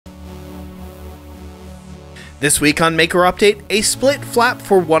This week on Maker Update, a split flap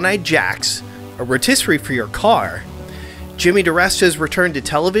for one-eyed jacks, a rotisserie for your car, Jimmy Diresta's return to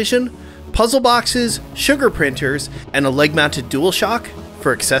television, puzzle boxes, sugar printers, and a leg-mounted DualShock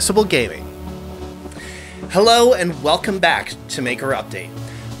for accessible gaming. Hello and welcome back to Maker Update.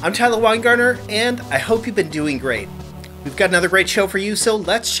 I'm Tyler Wagner, and I hope you've been doing great. We've got another great show for you, so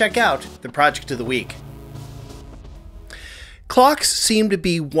let's check out the project of the week. Clocks seem to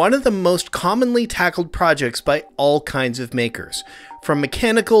be one of the most commonly tackled projects by all kinds of makers, from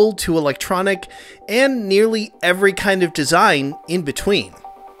mechanical to electronic, and nearly every kind of design in between.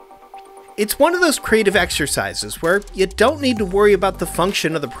 It's one of those creative exercises where you don't need to worry about the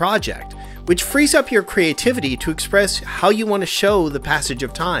function of the project, which frees up your creativity to express how you want to show the passage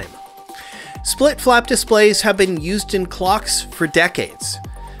of time. Split flap displays have been used in clocks for decades,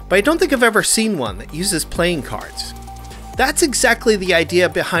 but I don't think I've ever seen one that uses playing cards. That's exactly the idea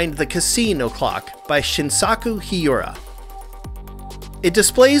behind the Casino clock by Shinsaku Hiura. It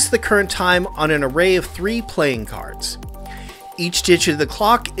displays the current time on an array of 3 playing cards. Each digit of the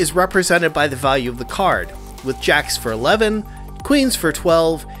clock is represented by the value of the card, with jacks for 11, queens for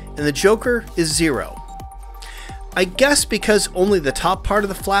 12, and the joker is 0. I guess because only the top part of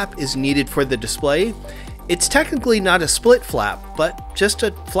the flap is needed for the display, it's technically not a split flap, but just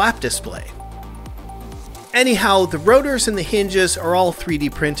a flap display. Anyhow, the rotors and the hinges are all 3D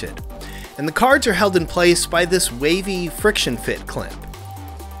printed, and the cards are held in place by this wavy friction fit clamp.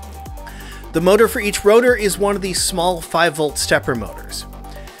 The motor for each rotor is one of these small 5-volt stepper motors.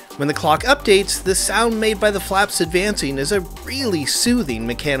 When the clock updates, the sound made by the flaps advancing is a really soothing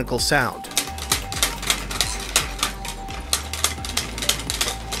mechanical sound.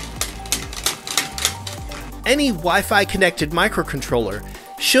 Any Wi-Fi connected microcontroller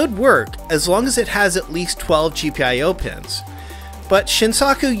should work as long as it has at least 12 GPIO pins, but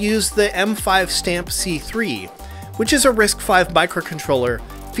Shinsaku used the M5 Stamp C3, which is a RISC-V microcontroller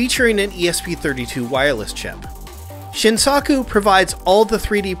featuring an ESP32 wireless chip. Shinsaku provides all the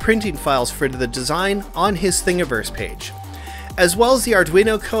 3D printing files for the design on his Thingiverse page, as well as the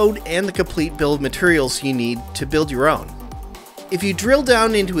Arduino code and the complete bill of materials you need to build your own. If you drill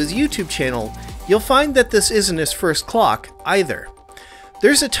down into his YouTube channel, you'll find that this isn't his first clock either.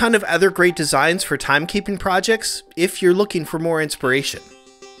 There's a ton of other great designs for timekeeping projects if you're looking for more inspiration.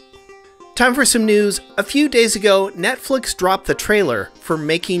 Time for some news. A few days ago, Netflix dropped the trailer for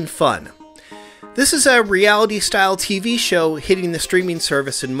Making Fun. This is a reality-style TV show hitting the streaming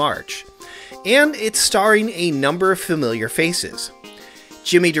service in March, and it's starring a number of familiar faces.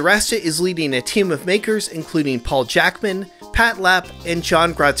 Jimmy Diresta is leading a team of makers including Paul Jackman, Pat Lapp, and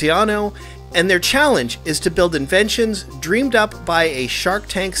John Graziano, and their challenge is to build inventions dreamed up by a Shark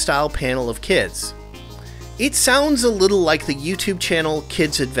Tank-style panel of kids. It sounds a little like the YouTube channel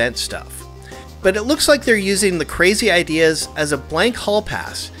Kids Invent Stuff, but it looks like they're using the crazy ideas as a blank hall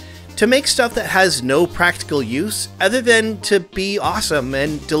pass to make stuff that has no practical use other than to be awesome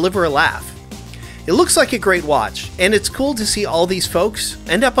and deliver a laugh. It looks like a great watch, and it's cool to see all these folks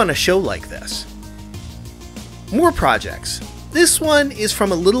end up on a show like this. More projects. This one is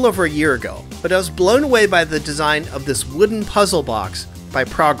from a little over a year ago, but I was blown away by the design of this wooden puzzle box by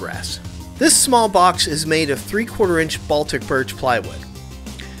Progress. This small box is made of 3/4-inch Baltic birch plywood.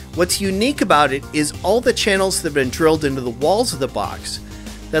 What's unique about it is all the channels that have been drilled into the walls of the box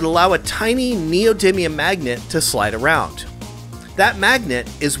that allow a tiny neodymium magnet to slide around. That magnet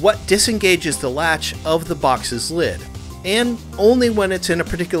is what disengages the latch of the box's lid, and only when it's in a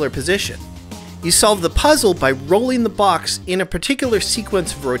particular position. You solve the puzzle by rolling the box in a particular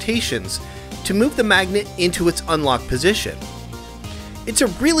sequence of rotations to move the magnet into its unlocked position. It's a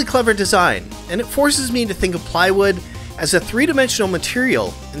really clever design, and it forces me to think of plywood as a 3-dimensional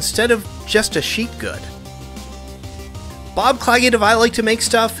material instead of just a sheet good. Bob Claggett of I Like to Make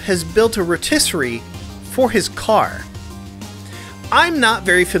Stuff has built a rotisserie for his car. I'm not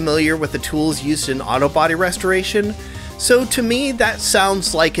very familiar with the tools used in auto body restoration, so to me that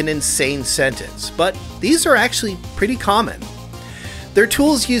sounds like an insane sentence, but these are actually pretty common. They're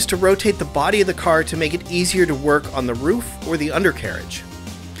tools used to rotate the body of the car to make it easier to work on the roof or the undercarriage.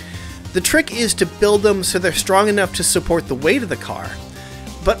 The trick is to build them so they're strong enough to support the weight of the car,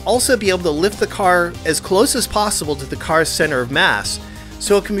 but also be able to lift the car as close as possible to the car's center of mass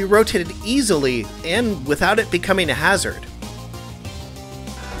so it can be rotated easily and without it becoming a hazard.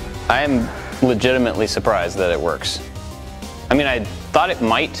 I am legitimately surprised that it works. I mean, I thought it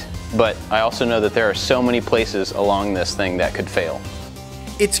might, but I also know that there are so many places along this thing that could fail.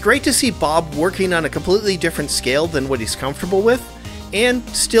 It's great to see Bob working on a completely different scale than what he's comfortable with, and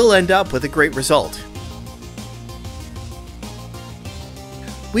still end up with a great result.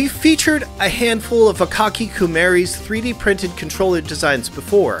 We've featured a handful of Akaki Kuumeri's 3D printed controller designs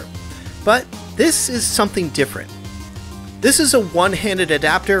before, but this is something different. This is a one-handed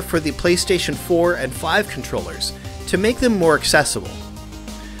adapter for the PlayStation 4 and 5 controllers to make them more accessible.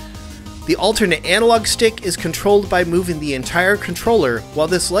 The alternate analog stick is controlled by moving the entire controller while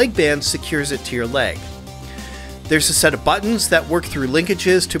this leg band secures it to your leg. There's a set of buttons that work through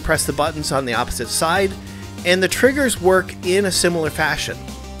linkages to press the buttons on the opposite side, and the triggers work in a similar fashion.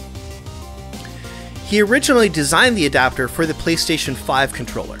 He originally designed the adapter for the PlayStation 5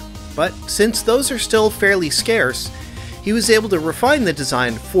 controller, but since those are still fairly scarce, he was able to refine the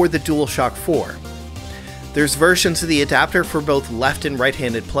design for the DualShock 4. There's versions of the adapter for both left and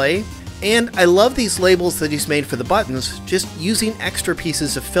right-handed play, and I love these labels that he's made for the buttons, just using extra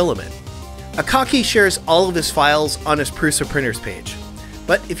pieces of filament. Akaki shares all of his files on his Prusa Printers page,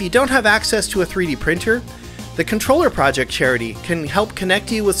 but if you don't have access to a 3D printer, the Controller Project charity can help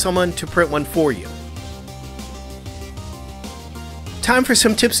connect you with someone to print one for you. Time for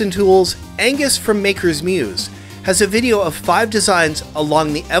some tips and tools. Angus from Maker's Muse has a video of 5 designs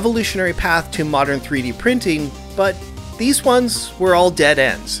along the evolutionary path to modern 3D printing, but these ones were all dead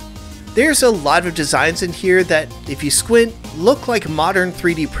ends. There's a lot of designs in here that, if you squint, look like modern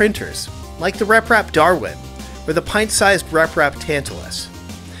 3D printers, like the RepRap Darwin, or the pint-sized RepRap Tantalus.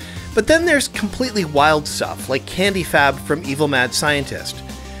 But then there's completely wild stuff, like Candy Fab from Evil Mad Scientist,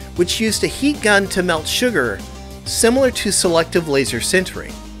 which used a heat gun to melt sugar, similar to selective laser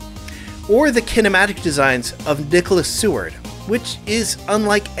sintering. Or the kinematic designs of Nicholas Seward, which is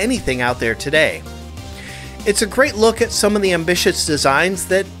unlike anything out there today. It's a great look at some of the ambitious designs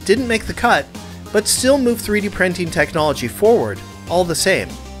that didn't make the cut, but still move 3D printing technology forward, all the same.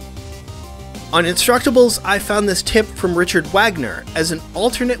 On Instructables, I found this tip from Richard Wagner as an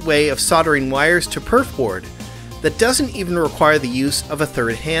alternate way of soldering wires to perf board that doesn't even require the use of a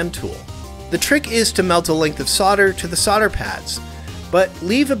third hand tool. The trick is to melt a length of solder to the solder pads, but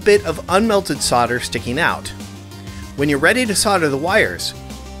leave a bit of unmelted solder sticking out. When you're ready to solder the wires,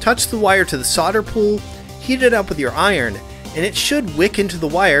 touch the wire to the solder pool, heat it up with your iron, and it should wick into the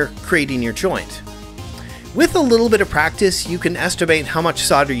wire, creating your joint. With a little bit of practice, you can estimate how much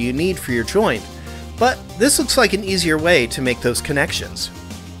solder you need for your joint, but this looks like an easier way to make those connections.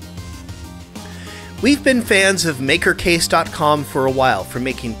 We've been fans of MakerCase.com for a while for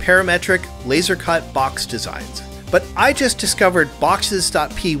making parametric, laser-cut box designs, but I just discovered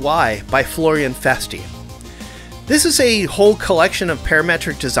Boxes.py by Florian Festi. This is a whole collection of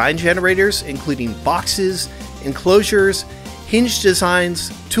parametric design generators, including boxes, enclosures, hinge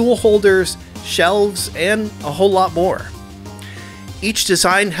designs, tool holders, shelves, and a whole lot more. Each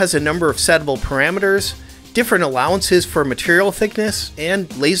design has a number of settable parameters, different allowances for material thickness,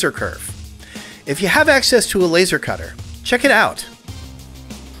 and laser curve. If you have access to a laser cutter, check it out.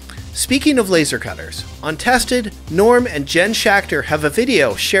 Speaking of laser cutters, on Tested, Norm and Jen Schachter have a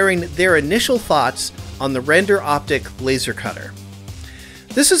video sharing their initial thoughts on the Render Optic laser cutter.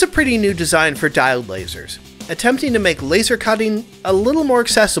 This is a pretty new design for diode lasers, attempting to make laser cutting a little more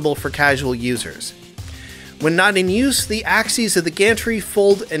accessible for casual users. When not in use, the axes of the gantry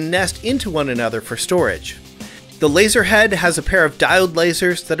fold and nest into one another for storage. The laser head has a pair of diode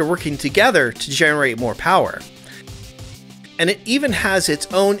lasers that are working together to generate more power. And it even has its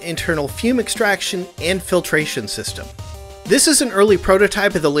own internal fume extraction and filtration system. This is an early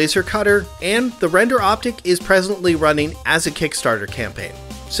prototype of the laser cutter, and the Render Optic is presently running as a Kickstarter campaign,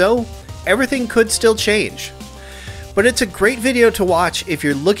 so everything could still change. But it's a great video to watch if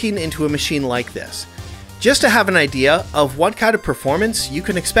you're looking into a machine like this, just to have an idea of what kind of performance you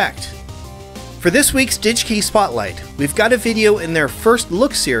can expect. For this week's Digi-Key Spotlight, we've got a video in their first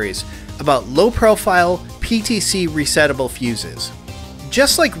look series about low-profile PTC resettable fuses.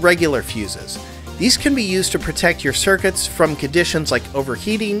 Just like regular fuses, these can be used to protect your circuits from conditions like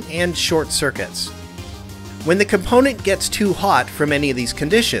overheating and short circuits. When the component gets too hot from any of these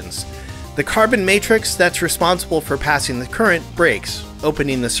conditions, the carbon matrix that's responsible for passing the current breaks,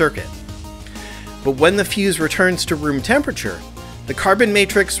 opening the circuit. But when the fuse returns to room temperature, the carbon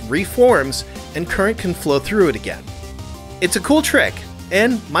matrix reforms and current can flow through it again. It's a cool trick,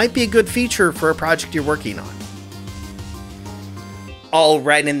 and might be a good feature for a project you're working on.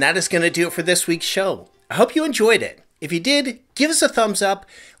 Alright, and that is going to do it for this week's show. I hope you enjoyed it. If you did, give us a thumbs up,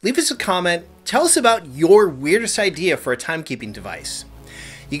 leave us a comment, tell us about your weirdest idea for a timekeeping device.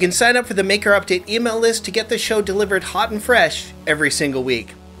 You can sign up for the Maker Update email list to get the show delivered hot and fresh every single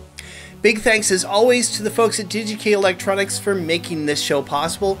week. Big thanks as always to the folks at Digi-Key Electronics for making this show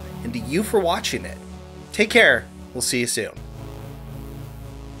possible, and to you for watching it. Take care, we'll see you soon.